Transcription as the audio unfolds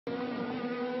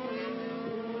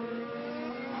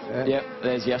Yep,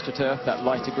 there's the AstroTurf, that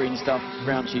lighter green stuff.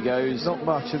 Round she goes. Not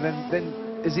much, and then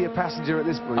is he a passenger at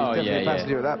this point? Oh, He's definitely a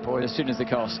passenger at that point. As soon as the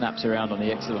car snaps around on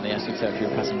the exit on the AstroTurf,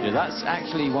 you're a passenger. That's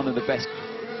actually one of the best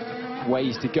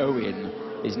ways to go in,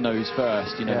 is nose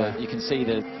first. You know, you can see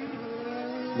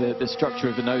the structure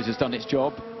of the nose has done its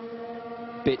job.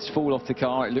 Bits fall off the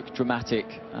car, it looks dramatic,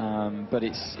 but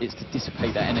it's to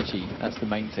dissipate that energy. That's the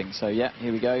main thing. So yeah,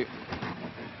 here we go.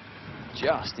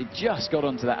 It just got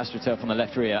onto that AstroTurf on the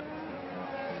left rear.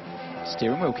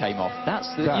 Steering wheel came off.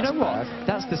 You know what?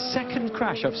 That's the second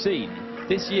crash I've seen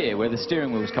this year where the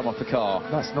steering wheel's come off the car.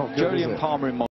 That's not good, Jolyon Palmer in